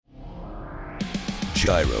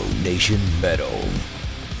Gyro Nation Metal.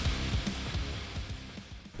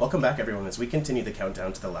 Welcome back, everyone, as we continue the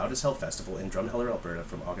countdown to the Loud as Hell Festival in Drumheller, Alberta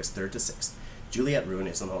from August 3rd to 6th. Juliet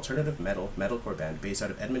is an alternative metalcore band based out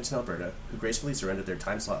of Edmonton, Alberta, who gracefully surrendered their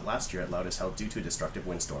time slot last year at Loud as Hell due to a destructive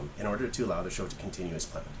windstorm, in order to allow the show to continue as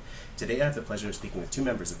planned. Today I have the pleasure of speaking with two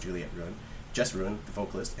members of Juliet, Jess, the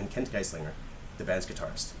vocalist, and Kent Geislinger, the band's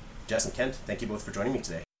guitarist. Jess and Kent, thank you both for joining me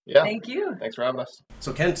today. Yeah. Thank you. Thanks for having us.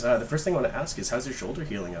 So Kent, the first thing I want to ask is, how's your shoulder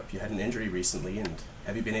healing up? You had an injury recently, and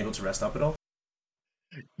have you been able to rest up at all?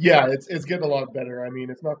 Yeah, it's getting a lot better. I mean,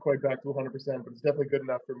 it's not quite back to 100%, but it's definitely good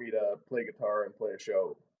enough for me to play guitar and play a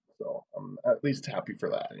show. So I'm at least happy for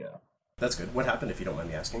that, yeah. That's good. What happened, if you don't mind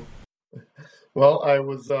me asking? Well, I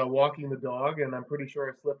was walking the dog, and I'm pretty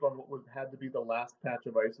sure I slipped on what had to be the last patch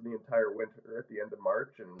of ice in the entire winter at the end of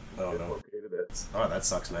March, and dislocated it. Oh, that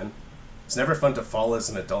sucks, man. It's never fun to fall as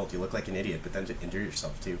an adult. You look like an idiot, but then to injure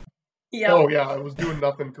yourself, too. Yeah. Oh, yeah, I was doing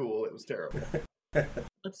nothing cool. It was terrible.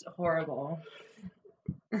 It's horrible.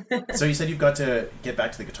 So you said you've got to get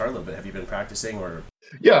back to the guitar a little bit. Have you been practicing, or?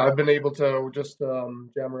 Yeah, I've been able to just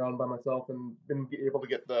jam around by myself and been able to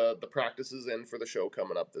get the practices in for the show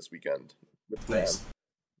coming up this weekend. Nice.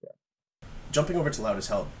 Yeah. Jumping over to Loud as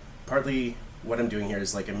Hell, partly what I'm doing here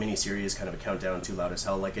is like a mini-series, kind of a countdown to Loud as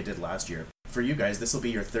Hell like I did last year. For you guys, this will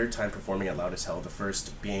be your third time performing at Loud as Hell, the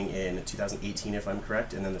first being in 2018, if I'm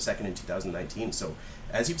correct, and then the second in 2019. So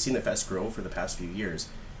as you've seen the fest grow for the past few years,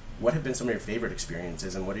 what have been some of your favorite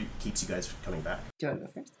experiences, and what keeps you guys coming back? Do you want to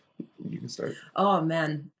go first? You can start. Oh,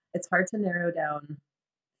 man. It's hard to narrow down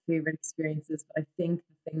favorite experiences, but I think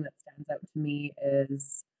the thing that stands out to me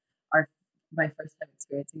is my first time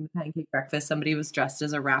experiencing the pancake breakfast. Somebody was dressed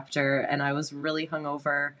as a raptor, and I was really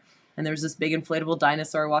hungover, and there was this big inflatable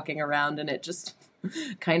dinosaur walking around, and it just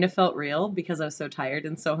kind of felt real because I was so tired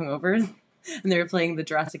and so hungover. And they were playing the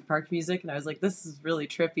Jurassic Park music, and I was like, this is really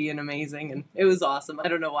trippy and amazing, and it was awesome. I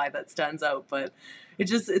don't know why that stands out, but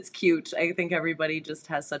it's cute. I think everybody just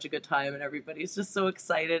has such a good time, and everybody's just so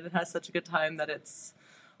excited and has such a good time that it's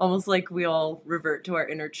almost like we all revert to our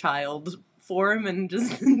inner child form and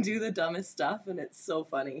just do the dumbest stuff, and it's so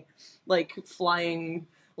funny. Like flying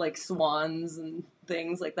like swans and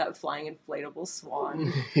things like that, flying inflatable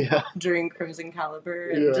swan during Crimson Caliber,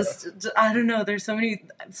 and just I don't know, there's so many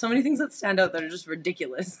things that stand out that are just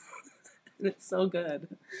ridiculous. And it's so good.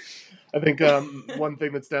 I think one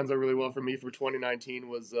thing that stands out really well for me for 2019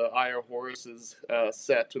 was Aya Horace's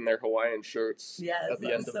set in their Hawaiian shirts at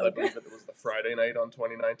the end of I believe it was the Friday night on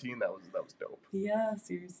 2019. That was dope. Yeah,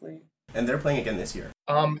 seriously. And they're playing again this year.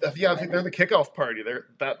 I think they're the kickoff party.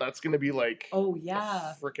 That's going to be like a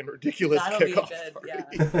freaking ridiculous kickoff party. Yeah,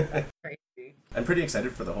 that's crazy. I'm pretty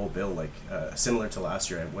excited for the whole bill. Like similar to last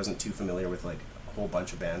year, I wasn't too familiar with like a whole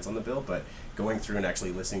bunch of bands on the bill, but going through and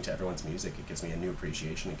actually listening to everyone's music, it gives me a new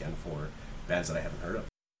appreciation again for bands that I haven't heard of.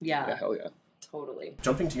 Yeah, hell yeah. Totally.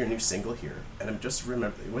 Jumping to your new single here, and I'm just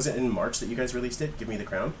remembering, was it in March that you guys released it, Give Me the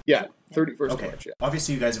Crown? Yeah, 31st March, yeah.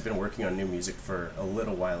 Obviously, you guys have been working on new music for a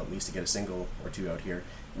little while, at least to get a single or two out here.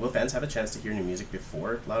 Will fans have a chance to hear new music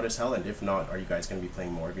before Loud as Hell? And if not, are you guys going to be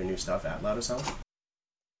playing more of your new stuff at Loud as Hell?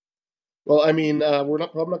 Well, I mean, we're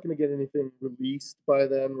probably not going to get anything released by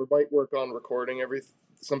then. We might work on recording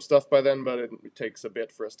some stuff by then, but it takes a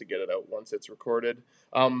bit for us to get it out once it's recorded.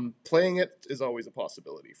 Playing it is always a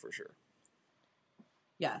possibility, for sure.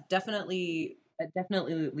 Yeah, definitely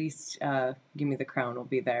at least Give Me the Crown will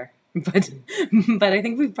be there. But I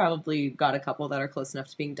think we've probably got a couple that are close enough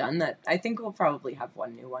to being done that I think we'll probably have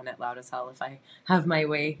one new one at Loud as Hell if I have my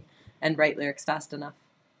way and write lyrics fast enough.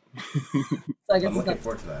 So I'm looking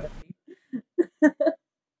forward to that.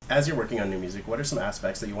 As you're working on new music, what are some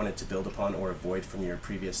aspects that you wanted to build upon or avoid from your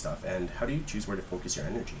previous stuff, and how do you choose where to focus your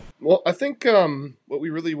energy? Well, I think what we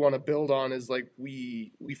really want to build on is like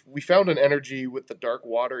we found an energy with the Dark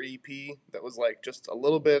Water EP that was like just a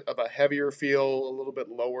little bit of a heavier feel, a little bit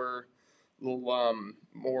lower, a little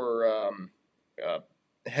more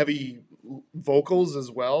heavy vocals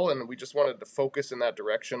as well, and we just wanted to focus in that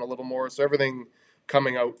direction a little more. So everything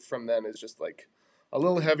coming out from then is just like a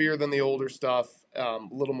little heavier than the older stuff, a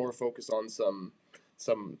little more focus on some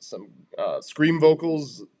scream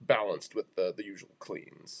vocals balanced with the usual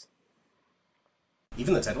cleans.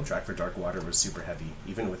 Even the title track for Dark Water was super heavy,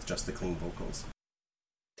 even with just the clean vocals.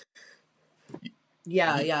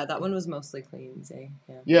 Yeah, that one was mostly cleans, eh?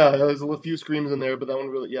 Yeah, there's a few screams in there, but that one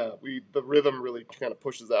really, the rhythm really kind of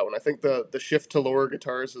pushes that one. I think the shift to lower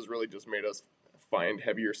guitars has really just made us find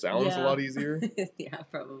heavier sounds a lot easier. Yeah,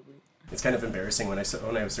 probably. It's kind of embarrassing when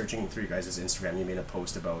I was searching through you guys' Instagram, you made a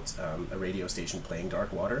post about a radio station playing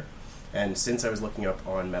Dark Water, and since I was looking up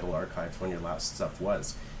on Metal Archive when your last stuff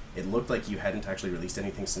was, it looked like you hadn't actually released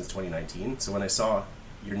anything since 2019. So when I saw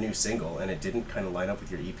your new single and it didn't kind of line up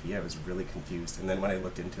with your EP, I was really confused. And then when I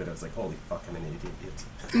looked into it, I was like, holy fuck, I'm an idiot.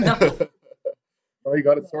 No, Oh, you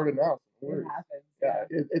got it sorted now. it happens.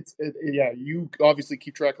 Yeah, you obviously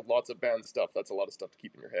keep track of lots of band stuff. That's a lot of stuff to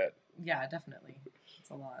keep in your head. Yeah, definitely. It's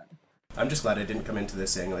a lot. I'm just glad I didn't come into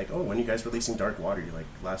this saying like, oh, when are you guys releasing Dark Water? You're like,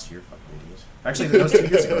 last year, fucking idiot. Actually, that was 2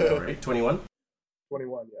 years ago though, right? 21?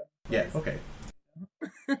 21, yeah. Yeah, okay.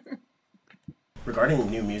 Regarding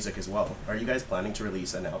new music as well, are you guys planning to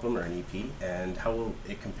release an album or an EP? And how will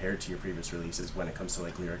it compare to your previous releases when it comes to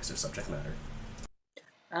like lyrics or subject matter?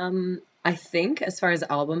 I think as far as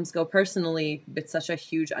albums go, personally, it's such a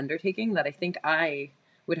huge undertaking that I think I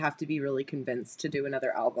would have to be really convinced to do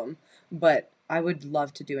another album. But I would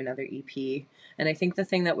love to do another EP. And I think the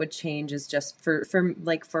thing that would change is just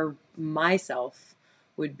for myself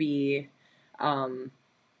would be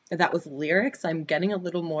that with lyrics, I'm getting a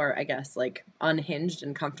little more, I guess, like unhinged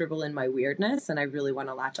and comfortable in my weirdness. And I really want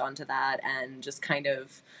to latch onto that and just kind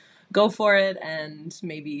of go for it. And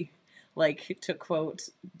maybe, like, to quote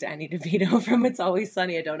Danny DeVito from It's Always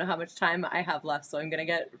Sunny, I don't know how much time I have left, so I'm going to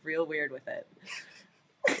get real weird with it.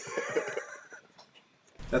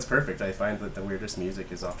 That's perfect. I find that the weirdest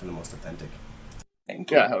music is often the most authentic.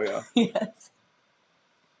 Thank you. Yeah, hell yeah. Yes.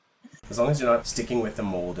 As long as you're not sticking with the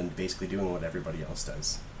mold and basically doing what everybody else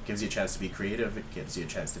does. It gives you a chance to be creative, it gives you a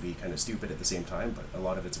chance to be kind of stupid at the same time, but a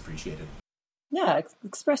lot of it's appreciated. Yeah,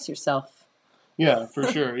 express yourself. Yeah,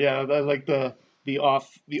 for sure. Yeah, I like the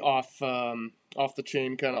off the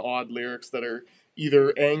chain kind of odd lyrics that are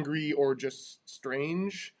either angry or just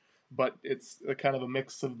strange, but it's a kind of a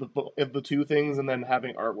mix of the two things, and then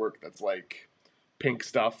having artwork that's like pink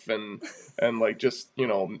stuff and like just, you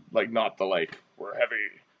know, like not the like we're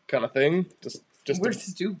heavy kind of thing. Just We're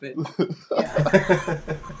stupid.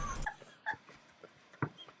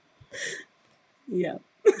 Yeah.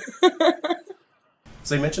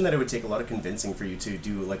 So you mentioned that it would take a lot of convincing for you to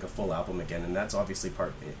do like a full album again, and that's obviously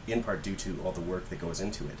in part due to all the work that goes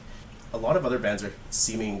into it. A lot of other bands are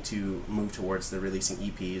seeming to move towards the releasing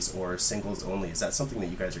EPs or singles only. Is that something that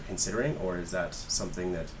you guys are considering, or is that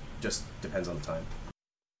something that just depends on the time?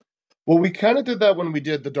 Well, we kind of did that when we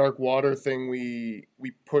did the Dark Water thing. We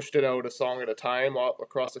pushed it out a song at a time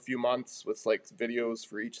across a few months with like videos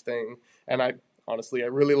for each thing. And I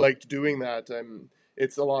really liked doing that.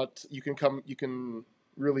 It's a lot. You can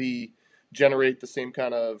really generate the same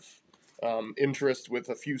kind of interest with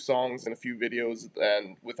a few songs and a few videos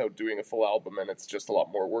and without doing a full album. And it's just a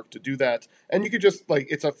lot more work to do that. And you could just like,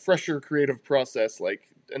 it's a fresher creative process. Like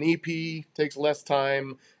an EP takes less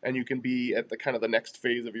time and you can be at the kind of the next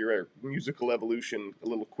phase of your musical evolution a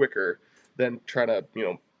little quicker than trying to, you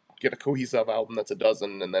know, get a cohesive album that's a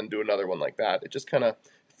dozen and then do another one like that. It just kind of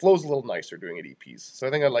flows a little nicer doing it EPs. So I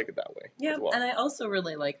think I like it that way. Yeah, as well. and I also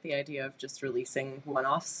really like the idea of just releasing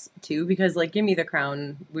one-offs too, because like Gimme the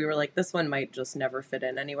Crown, we were like, this one might just never fit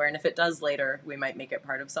in anywhere, and if it does later, we might make it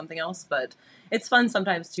part of something else, but it's fun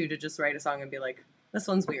sometimes too to just write a song and be like, this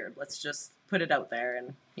one's weird, let's just put it out there,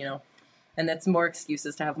 and you know, and it's more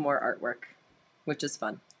excuses to have more artwork, which is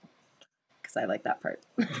fun. I like that part.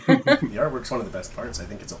 The artwork's one of the best parts. I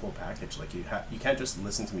think it's a whole package. Like you can't just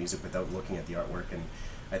listen to music without looking at the artwork, and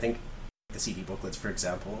I think the CD booklets, for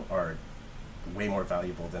example, are way more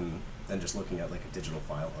valuable than just looking at like a digital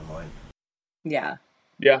file online. Yeah,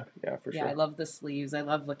 for sure. Yeah, I love the sleeves. I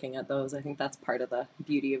love looking at those. I think that's part of the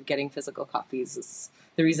beauty of getting physical copies. Is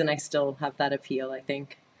the reason I still have that appeal. I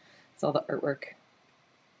think it's all the artwork.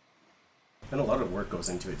 And a lot of work goes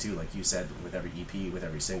into it too. Like you said, with every EP, with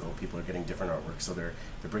every single, people are getting different artwork. So they're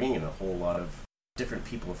bringing in a whole lot of different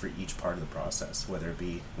people for each part of the process, whether it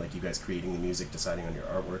be like you guys creating the music, deciding on your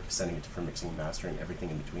artwork, sending it for mixing and mastering, everything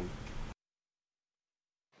in between.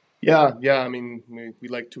 Yeah. I mean, we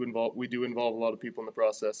do involve a lot of people in the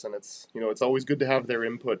process, and it's, you know, it's always good to have their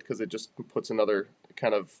input because it just puts another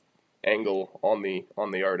kind of angle on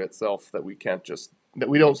the art itself that we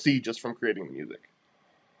don't see just from creating the music.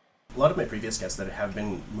 A lot of my previous guests that have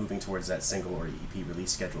been moving towards that single or EP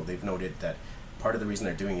release schedule, they've noted that part of the reason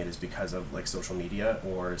they're doing it is because of like social media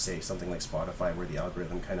or say something like Spotify, where the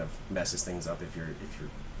algorithm kind of messes things up if you're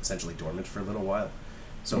essentially dormant for a little while.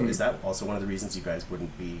 So is that also one of the reasons you guys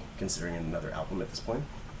wouldn't be considering another album at this point?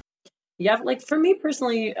 Yeah, like for me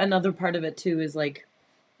personally, another part of it too is like,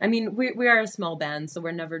 I mean, we are a small band, so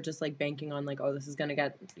we're never just like banking on like, oh, this is going to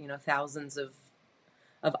get, you know, thousands of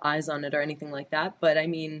eyes on it or anything like that. But I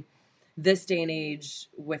mean, this day and age,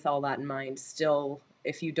 with all that in mind, still,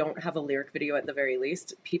 if you don't have a lyric video at the very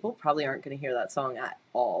least, people probably aren't going to hear that song at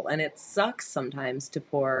all. And it sucks sometimes to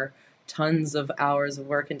pour tons of hours of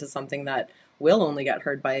work into something that will only get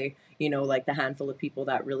heard by, like the handful of people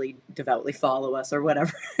that really devoutly follow us or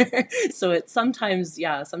whatever. So it's sometimes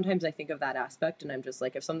I think of that aspect and I'm just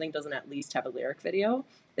like, if something doesn't at least have a lyric video,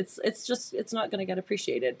 it's not going to get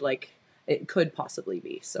appreciated like it could possibly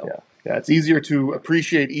be. So yeah, it's easier to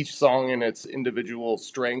appreciate each song in its individual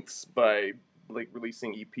strengths by like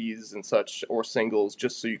releasing EPs and such or singles,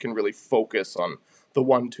 just so you can really focus on the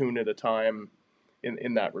one tune at a time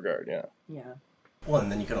in that regard. Yeah. Well,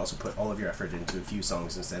 and then you can also put all of your effort into a few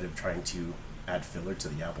songs instead of trying to add filler to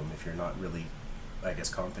the album if you're not really, I guess,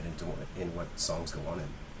 confident in what songs go on it.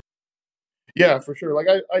 Yeah, for sure. Like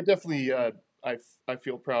I definitely I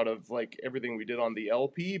feel proud of like everything we did on the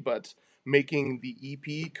LP, but making the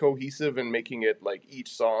EP cohesive and making it like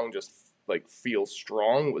each song just like feel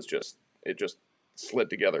strong was just slid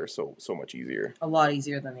together so much easier. A lot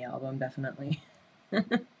easier than the album, definitely.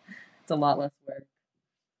 It's a lot less work.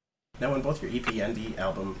 Now, on both your EP and the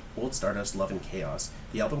album, Old Stardust, Love and Chaos,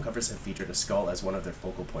 the album covers have featured a skull as one of their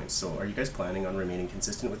focal points. So are you guys planning on remaining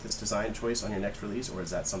consistent with this design choice on your next release, or is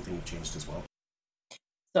that something you've changed as well?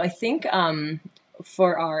 So I think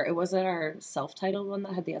for our self-titled one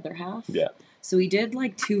that had the other half? Yeah. So we did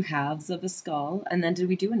like 2 halves of a skull, and then did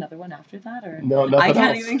we do another one after that? Or No, nothing I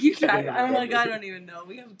can't else. even keep track. I'm like, I don't even know.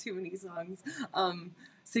 We have too many songs.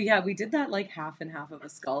 So yeah, we did that like half and half of a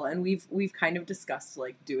skull, and we've kind of discussed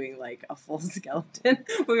like doing like a full skeleton.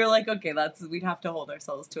 We were like, okay, we'd have to hold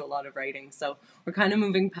ourselves to a lot of writing, so we're kind of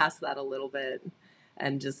moving past that a little bit,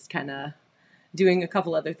 and just kind of doing a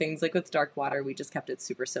couple other things. Like with Dark Water, we just kept it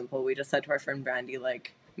super simple. We just said to our friend Brandy,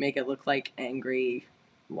 like, make it look like angry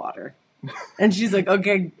water. And she's like,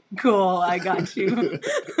 okay, cool, I got you.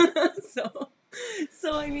 so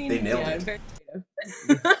I mean, they nailed it. Very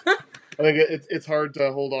I think it's hard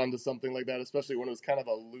to hold on to something like that, especially when it was kind of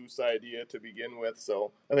a loose idea to begin with.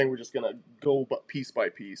 So I think we're just going to go piece by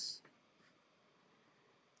piece.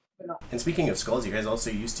 And speaking of skulls, you guys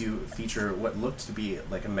also used to feature what looked to be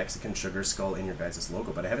like a Mexican sugar skull in your guys'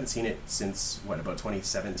 logo, but I haven't seen it since, about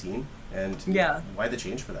 2017? And why the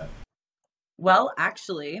change for that? Well,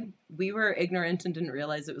 actually, we were ignorant and didn't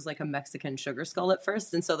realize it was like a Mexican sugar skull at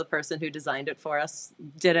first. And so the person who designed it for us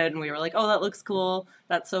did it. And we were like, oh, that looks cool.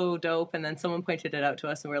 That's so dope. And then someone pointed it out to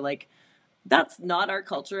us and we are like, that's not our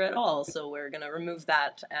culture at all. So we're going to remove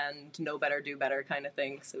that and know better, do better kind of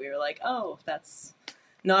thing. So we were like, oh, that's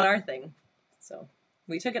not our thing. So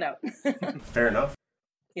we took it out. Fair enough.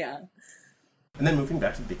 Yeah. And then moving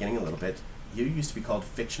back to the beginning a little bit, you used to be called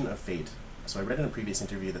Fiction of Fate. So I read in a previous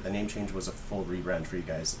interview that the name change was a full rebrand for you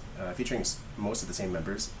guys, featuring most of the same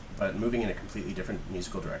members, but moving in a completely different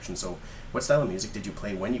musical direction. So what style of music did you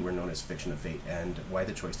play when you were known as Fiction of Fate, and why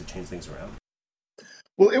the choice to change things around?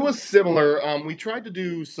 Well, it was similar. We tried to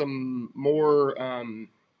do some more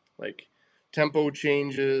like tempo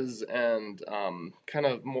changes and kind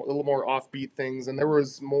of a little more offbeat things, and there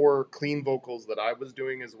was more clean vocals that I was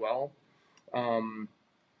doing as well.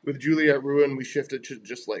 With Juliet Ruin, we shifted to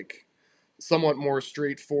just like somewhat more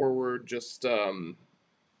straightforward, just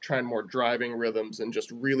trying more driving rhythms and just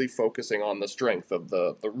really focusing on the strength of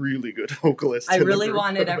the really good vocalist. I really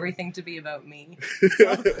wanted everything to be about me.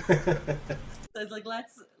 So I was like,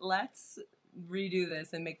 let's redo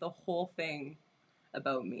this and make the whole thing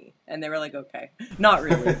about me. And they were like, okay. Not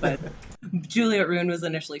really, but Juliet Ruin was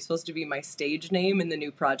initially supposed to be my stage name in the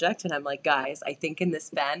new project. And I'm like, guys, I think in this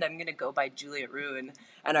band, I'm going to go by Juliet Ruin.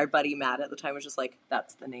 And our buddy Matt at the time was just like,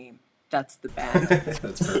 that's the name. That's the band.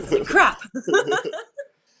 That's perfect. Crap.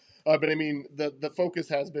 But I mean, the focus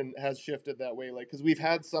has shifted that way, like, because we've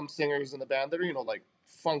had some singers in the band that are, like,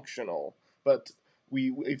 functional, but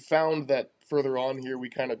we found that further on here we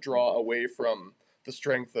kind of draw away from the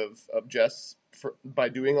strength of Jess by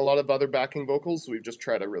doing a lot of other backing vocals. So we've just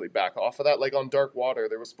tried to really back off of that. Like on Dark Water,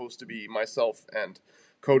 there was supposed to be myself and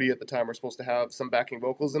Cody at the time were supposed to have some backing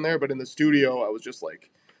vocals in there, but in the studio I was just like,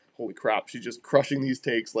 holy crap, she's just crushing these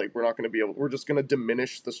takes. Like, we're just going to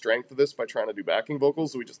diminish the strength of this by trying to do backing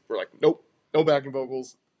vocals. So we're like, nope, no backing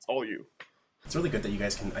vocals. It's all you. It's really good that you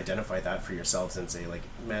guys can identify that for yourselves and say, like,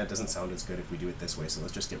 man, it doesn't sound as good if we do it this way, so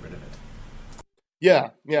let's just get rid of it. Yeah.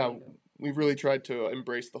 We've really tried to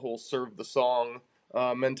embrace the whole serve the song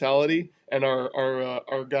mentality. And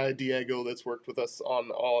our guy, Diego, that's worked with us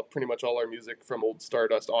on pretty much all our music from Old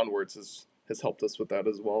Stardust onwards has helped us with that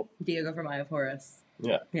as well. Diego from Eye of Horus.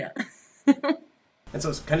 Yeah. And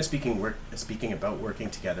so, kind of speaking about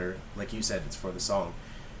working together, like you said, it's for the song.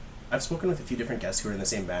 I've spoken with a few different guests who are in the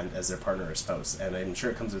same band as their partner or spouse, and I'm sure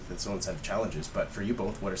it comes with its own set of challenges. But for you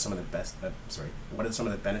both, what are some of the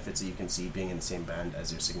benefits that you can see being in the same band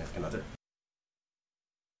as your significant other?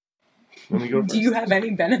 Let me go first. Do you have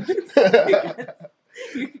any benefits?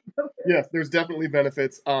 Yes, there's definitely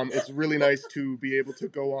benefits. It's really nice to be able to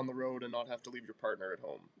go on the road and not have to leave your partner at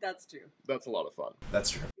home. That's true. That's a lot of fun. That's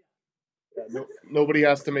true. Yeah, nobody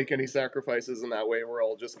has to make any sacrifices in that way. We're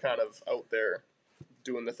all just kind of out there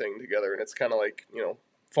doing the thing together, and it's kind of like,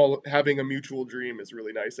 having a mutual dream is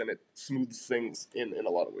really nice, and it smooths things in a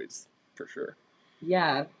lot of ways, for sure.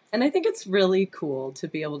 Yeah, and I think it's really cool to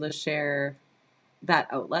be able to share that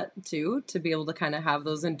outlet too, to be able to kind of have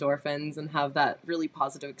those endorphins and have that really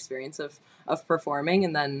positive experience of performing,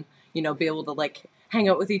 and then be able to like hang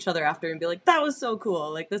out with each other after and be like, that was so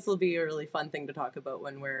cool, like this will be a really fun thing to talk about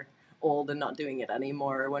when we're old and not doing it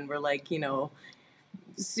anymore, when we're like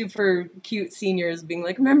super cute seniors being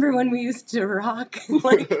like, remember when we used to rock?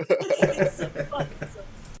 Like it's so fun. So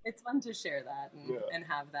it's fun to share that and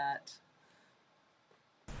have that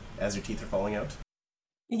as your teeth are falling out.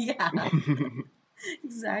 Yeah.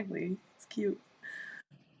 Exactly. It's cute.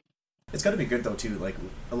 It's got to be good though too. Like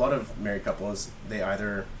a lot of married couples, they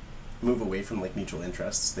either move away from like mutual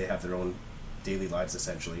interests. They have their own daily lives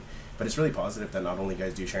essentially. But it's really positive that not only you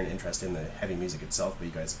guys do share an interest in the heavy music itself, but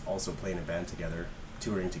you guys also play in a band together,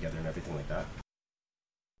 touring together, and everything like that.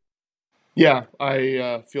 Yeah,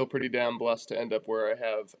 I feel pretty damn blessed to end up where I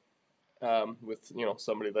have, with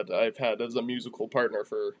somebody that I've had as a musical partner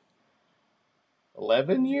for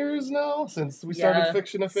 11 years now, since we started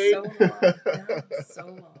Fiction of Fate. So long. Yeah, so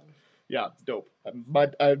long. Yeah, it's dope. I'm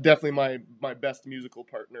definitely my best musical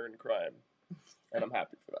partner in crime, and I'm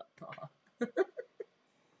happy for that.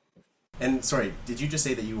 And sorry, did you just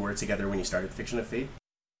say that you were together when you started Fiction of Fate?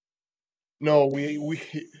 No, we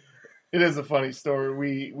it is a funny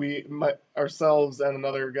story. We ourselves and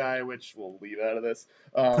another guy, which we'll leave out of this,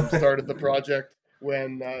 started the project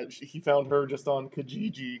when he found her just on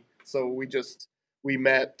Kijiji. So we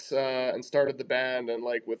met and started the band, and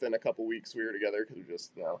like within a couple weeks we were together because we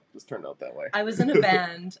just turned out that way. I was in a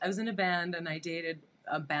band, and I dated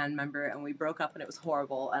a band member, and we broke up, and it was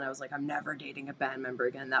horrible. And I was like, I'm never dating a band member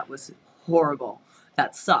again. That was horrible.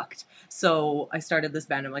 That sucked. So I started this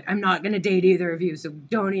band. I'm like, I'm not gonna date either of you, so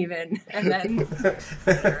don't even. And then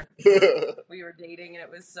we were dating, and it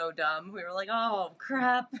was so dumb. We were like, oh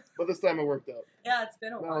crap. But this time it worked out. Yeah, it's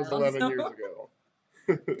been a while. That was 11 years ago.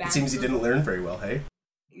 It seems you didn't learn very well, hey?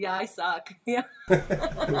 Yeah, I suck. Yeah.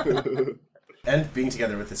 And being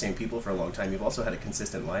together with the same people for a long time, you've also had a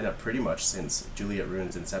consistent lineup pretty much since Juliet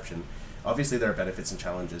Ruin's inception. Obviously, there are benefits and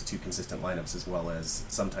challenges to consistent lineups, as well as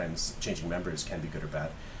sometimes changing members can be good or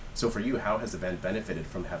bad. So for you, how has the band benefited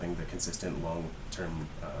from having the consistent long-term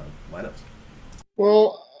lineups?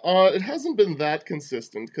 Well, it hasn't been that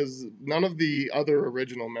consistent because none of the other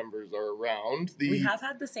original members are around. We have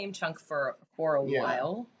had the same chunk for a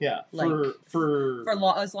while. Yeah, like for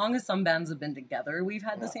as long as some bands have been together, we've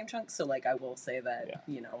had the same chunk. So like, I will say that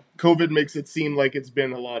COVID makes it seem like it's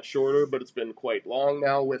been a lot shorter, but it's been quite long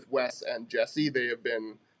now. With Wes and Jesse, they have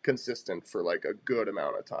been consistent for like a good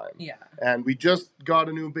amount of time. Yeah, and we just got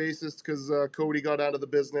a new bassist because Cody got out of the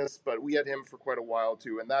business, but we had him for quite a while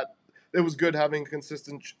too, and that. It was good having a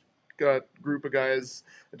consistent group of guys,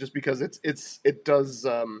 just because it does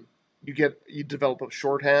you develop a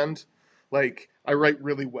shorthand. Like I write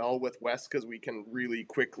really well with Wes because we can really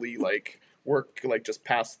quickly like work, like just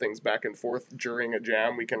pass things back and forth during a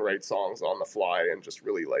jam. We can write songs on the fly and just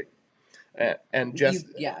really like. And Jess,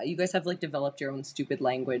 you guys have like developed your own stupid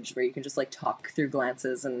language where you can just like talk through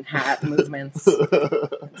glances and hat movements.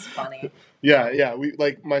 It's funny. Yeah, we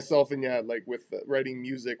like myself and like with writing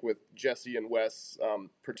music with Jesse and Wes,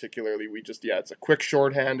 particularly, we just it's a quick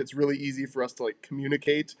shorthand. It's really easy for us to like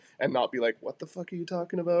communicate and not be like, what the fuck are you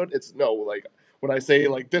talking about? It's like when I say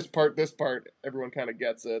like this part, everyone kind of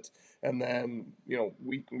gets it, and then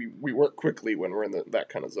we work quickly when we're in that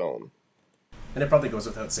kind of zone. And it probably goes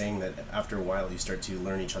without saying that after a while you start to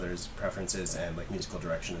learn each other's preferences and like musical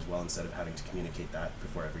direction as well, instead of having to communicate that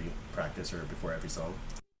before every practice or before every song.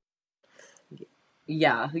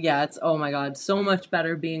 Yeah, it's oh my god, so much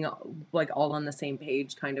better being like all on the same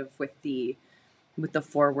page, kind of with the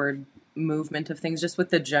forward movement of things, just with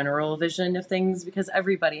the general vision of things, because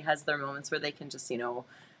everybody has their moments where they can just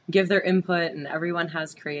give their input, and everyone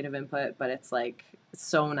has creative input, but it's like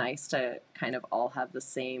so nice to kind of all have the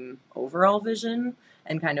same overall vision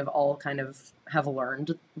and kind of have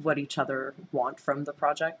learned what each other want from the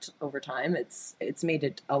project over time. It's made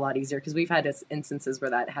it a lot easier because we've had instances where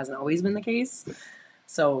that hasn't always been the case.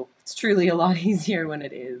 So it's truly a lot easier when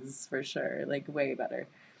it is, for sure. Like way better.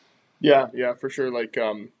 Yeah, for sure. Like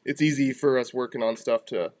it's easy for us working on stuff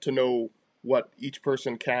to know what each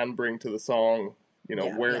person can bring to the song,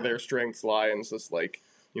 where their strengths lie, and it's just like,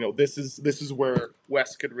 this is where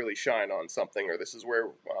Wes could really shine on something, or this is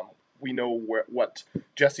where we know what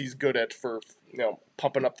Jesse's good at for,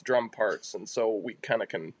 pumping up the drum parts, and so we kind of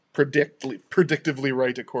can predictively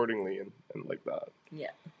write accordingly and like that.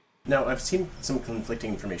 Yeah. Now, I've seen some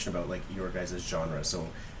conflicting information about like your guys' genre. So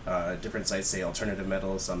different sites say alternative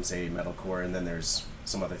metal, some say metalcore, and then there's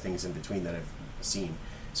some other things in between that I've seen.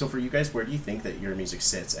 So for you guys, where do you think that your music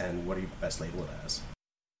sits, and what do you best label it as?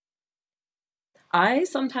 I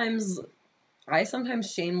sometimes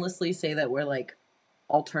shamelessly say that we're like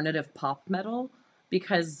alternative pop metal,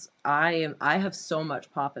 because I have so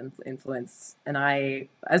much pop influence, and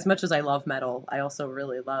as much as I love metal, I also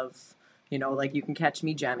really love, like you can catch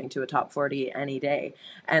me jamming to a top 40 any day,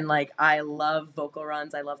 and like I love vocal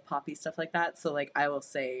runs, I love poppy stuff like that. So like I will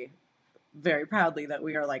say very proudly that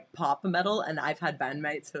we are like pop metal, and I've had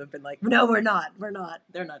bandmates who have been like, no, we're not, they're not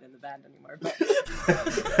in the band anymore, but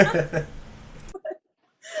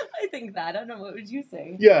I think that. I don't know, what would you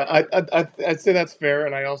say? Yeah, I'd say that's fair,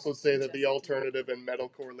 and I also say that the alternative and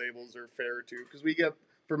metalcore labels are fair too, because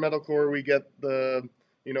for metalcore we get the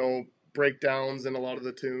breakdowns in a lot of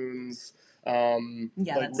the tunes, like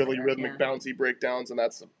really fair, rhythmic, bouncy breakdowns, and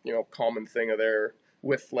that's a common thing of there.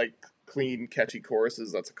 With like clean, catchy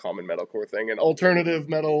choruses, that's a common metalcore thing. And alternative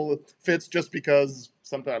metal fits just because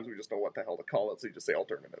sometimes we just know what the hell to call it, so you just say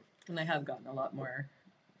alternative. And I have gotten a lot more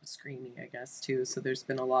screamy, I guess, too. So there's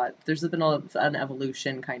been an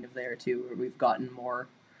evolution kind of there too, where we've gotten more.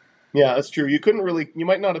 Yeah, that's true. You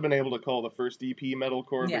might not have been able to call the first EP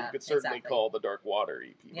metalcore, but you could certainly call the Dark Water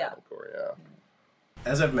EP metalcore, yeah.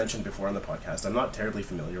 As I've mentioned before on the podcast, I'm not terribly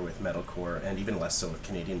familiar with metalcore, and even less so with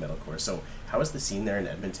Canadian metalcore. So how is the scene there in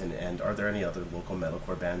Edmonton, and are there any other local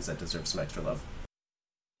metalcore bands that deserve some extra love?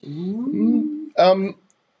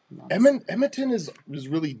 Edmonton is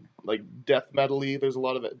really like death metal-y. There's a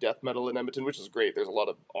lot of death metal in Edmonton, which is great. There's a lot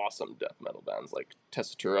of awesome death metal bands, like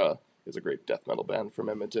Tessitura is a great death metal band from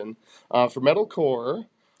Edmonton. For metalcore,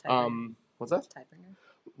 what's that? Tidebringer.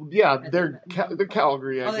 Yeah, they're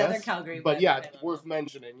Calgary, I guess. They're Calgary. But yeah, it's worth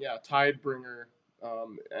mentioning. Yeah, Tidebringer,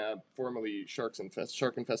 formerly Shark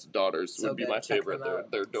Infested Daughters would be my favorite.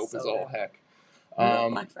 They're dope as all heck.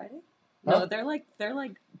 Black Friday? No, they're like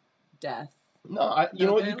death. No,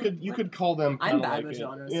 you could call them. I'm bad with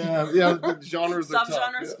genres. Yeah, the genres are tough.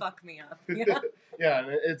 Subgenres fuck me up. Yeah,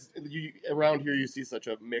 it's around here you see such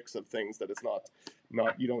a mix of things that it's not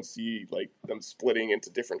you don't see like them splitting into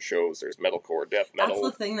different shows. There's metalcore, death metal.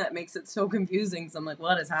 That's the thing that makes it so confusing. So I'm like,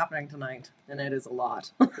 what is happening tonight? And it is a lot.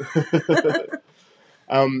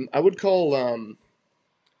 I would call. I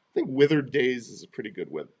think Withered Days is a pretty good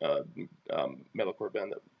metalcore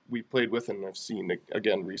band that we played with and I've seen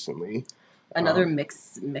again recently. Another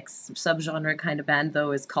mix subgenre kind of band,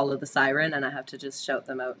 though, is Call of the Siren, and I have to just shout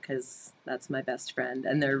them out because that's my best friend,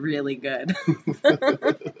 and they're really good.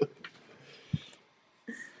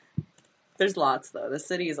 There's lots, though. The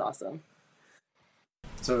city is awesome.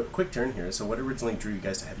 So, quick turn here. So, what originally drew you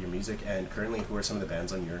guys to heavier music, and currently, who are some of the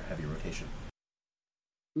bands on your heavy rotation?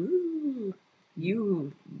 Ooh,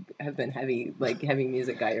 you have been heavy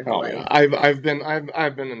music guy your whole life. Yeah. I've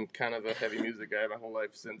been in kind of a heavy music guy my whole life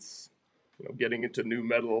since. Getting into new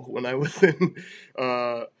metal when I was in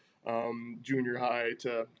junior high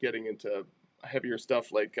to getting into heavier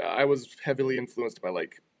stuff. Like I was heavily influenced by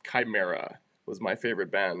like Chimera was my favorite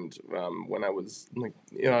band when I was like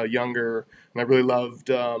younger, and I really loved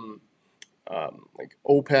like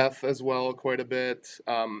Opeth as well quite a bit.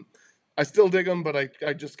 I still dig them, but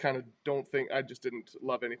I just kind of I just didn't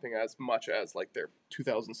love anything as much as like their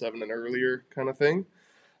 2007 and earlier kind of thing.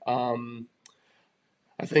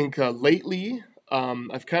 I think lately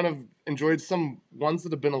I've kind of enjoyed some ones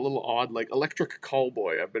that have been a little odd, like Electric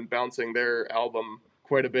Callboy. I've been bouncing their album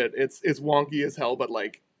quite a bit. It's wonky as hell, but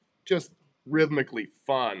like just rhythmically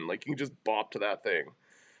fun. Like you can just bop to that thing.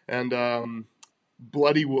 And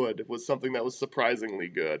Bloody Wood was something that was surprisingly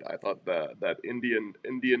good. I thought that Indian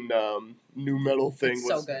new metal thing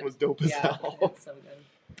was dope as hell. It's so good.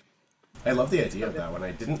 I love the idea of that one.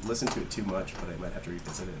 I didn't listen to it too much, but I might have to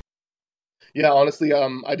revisit it. Yeah, honestly,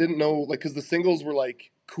 I didn't know, like, because the singles were,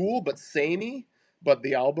 like, cool but samey, but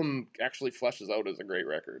the album actually fleshes out as a great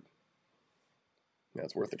record. Yeah,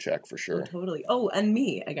 it's worth a check for sure. Oh, totally. Oh, and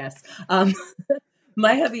me, I guess.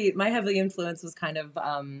 My heavy influence was kind of,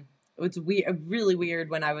 it's really weird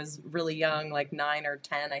when I was really young, like 9 or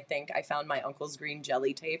 10, I think. I found my uncle's green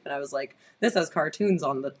jelly tape, and I was like, this has cartoons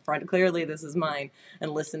on the front. Clearly, this is mine.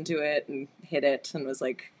 And listened to it and hit it and was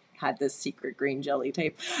like, had this secret green jelly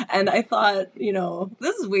tape, and I thought,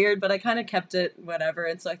 this is weird, but I kind of kept it whatever,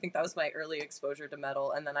 and so I think that was my early exposure to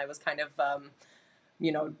metal. And then I was kind of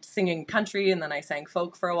singing country, and then I sang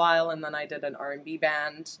folk for a while, and then I did an R&B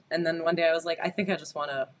band, and then one day I was like, I think I just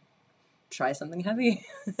want to try something heavy.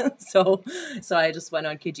 So I just went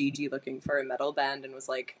on Kijiji looking for a metal band and was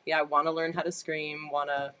like, yeah, I want to learn how to scream, want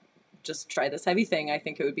to just try this heavy thing. I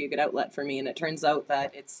think it would be a good outlet for me. And it turns out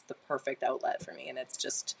that it's the perfect outlet for me. And it's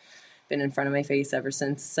just been in front of my face ever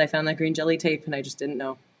since I found that green jelly tape, and I just didn't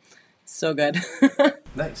know. So good.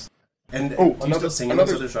 Nice. And do you still sing in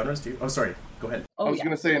those other genres too? Oh, sorry. Go ahead. I was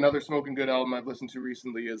going to say another Smoking Good album I've listened to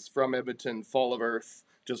recently is from Edmonton, Fall of Earth.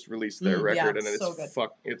 Just released their record, and it's so good.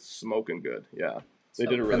 It's smoking good. Yeah, they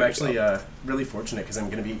did a really. I'm actually really fortunate because I'm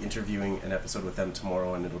going to be interviewing an episode with them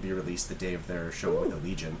tomorrow, and it'll be released the day of their show with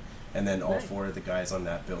Allegiant. And then all four of the guys on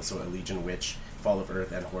that bill, so Allegiant, Witch, Fall of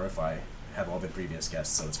Earth, and Horrify, have all been previous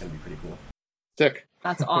guests, so it's going to be pretty cool. Sick.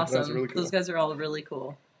 That's awesome. That's really cool. Those guys are all really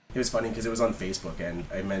cool. It was funny because it was on Facebook, and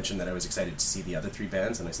I mentioned that I was excited to see the other three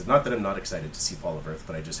bands, and I said, not that I'm not excited to see Fall of Earth,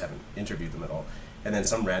 but I just haven't interviewed them at all. And then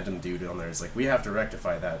some random dude on there is like, we have to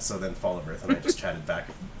rectify that, so then Fall of Earth, and I just chatted back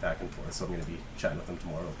and forth, so I'm going to be chatting with them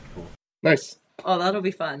tomorrow. Cool. Nice. Oh, that'll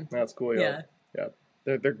be fun. That's cool, yeah.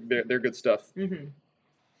 They're good stuff. Mm-hmm.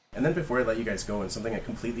 And then before I let you guys go, and something I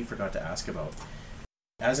completely forgot to ask about,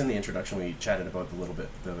 as in the introduction, we chatted about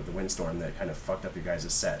the windstorm that kind of fucked up your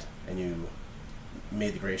guys' set, and you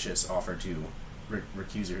made the gracious offer to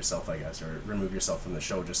recuse yourself, I guess, or remove yourself from the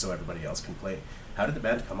show just so everybody else can play. How did the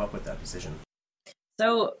band come up with that decision?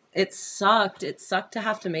 So it sucked. It sucked to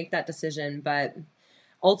have to make that decision, but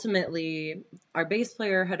ultimately our bass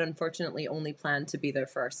player had unfortunately only planned to be there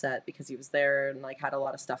for our set because he was there and like had a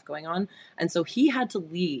lot of stuff going on. And so he had to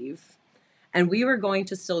leave, and we were going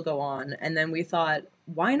to still go on. And then we thought,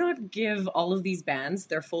 why not give all of these bands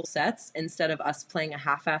their full sets instead of us playing a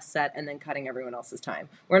half-ass set and then cutting everyone else's time?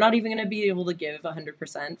 We're not even going to be able to give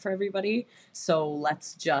 100% for everybody. So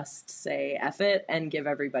let's just say F it and give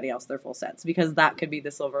everybody else their full sets, because that could be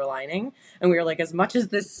the silver lining. And we were like, as much as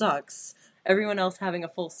this sucks, everyone else having a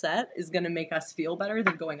full set is going to make us feel better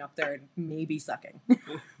than going up there and maybe sucking.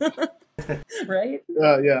 Right?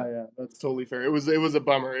 Yeah. That's totally fair. It was a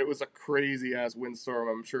bummer. It was a crazy ass windstorm.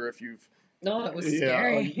 I'm sure if you've. No, it was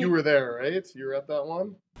scary. You were there, right? You were at that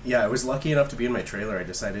one? Yeah, I was lucky enough to be in my trailer. I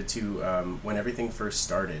decided to, when everything first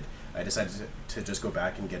started, I decided to just go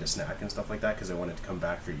back and get a snack and stuff like that because I wanted to come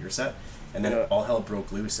back for your set. And then all hell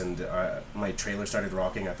broke loose, and my trailer started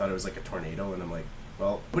rocking. I thought it was like a tornado, and I'm like,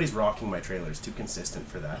 well, nobody's rocking my trailer. It's too consistent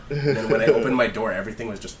for that. And then when I opened my door, everything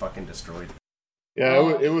was just fucking destroyed.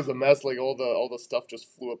 Yeah, it was a mess. Like all the stuff just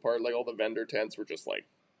flew apart. Like all the vendor tents were just like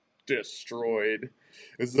destroyed.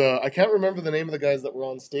 I can't remember the name of the guys that were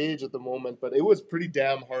on stage at the moment, but it was pretty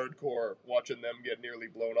damn hardcore watching them get nearly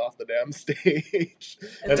blown off the damn stage.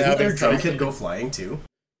 And didn't their drum kit go flying too?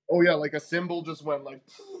 Oh yeah, like a cymbal just went like,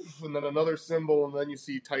 poof, and then another cymbal, and then you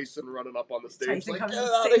see Tyson running up on the stage. Tyson like, comes get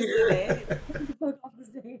to out of here! Fuck off the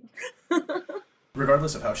stage.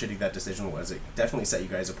 Regardless of how shitty that decision was, it definitely set you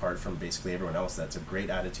guys apart from basically everyone else. That's a great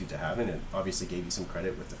attitude to have, and it obviously gave you some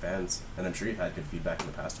credit with the fans. And I'm sure you've had good feedback in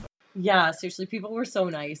the past about it. Yeah, seriously, people were so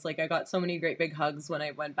nice. Like, I got so many great big hugs when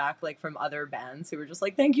I went back, like, from other bands who were just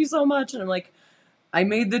like, thank you so much. And I'm like, I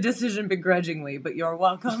made the decision begrudgingly, but you're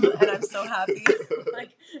welcome, and I'm so happy.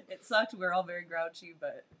 Like, it sucked. We were all very grouchy,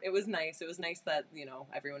 but it was nice. It was nice that,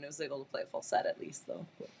 everyone was able to play a full set at least, though.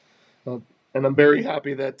 Well, and I'm very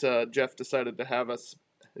happy that Jeff decided to have us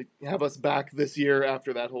back this year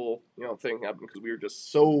after that whole thing happened, because we were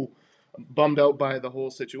just so bummed out by the whole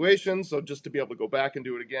situation. So just to be able to go back and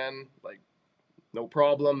do it again, like, no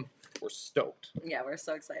problem. We're stoked. Yeah, we're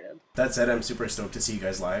so excited. That said, I'm super stoked to see you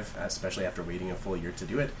guys live, especially after waiting a full year to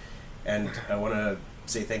do it. And I want to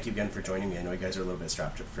say thank you again for joining me. I know you guys are a little bit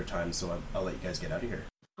strapped for time, so I'll let you guys get out of here.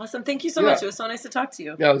 Awesome. Thank you so much. It was so nice to talk to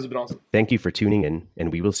you. Yeah, this has been awesome. Thank you for tuning in,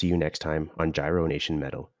 and we will see you next time on Gyro Nation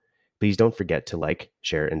Metal. Please don't forget to like,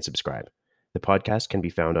 share, and subscribe. The podcast can be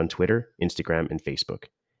found on Twitter, Instagram, and Facebook.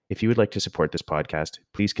 If you would like to support this podcast,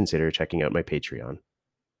 please consider checking out my Patreon.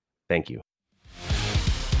 Thank you.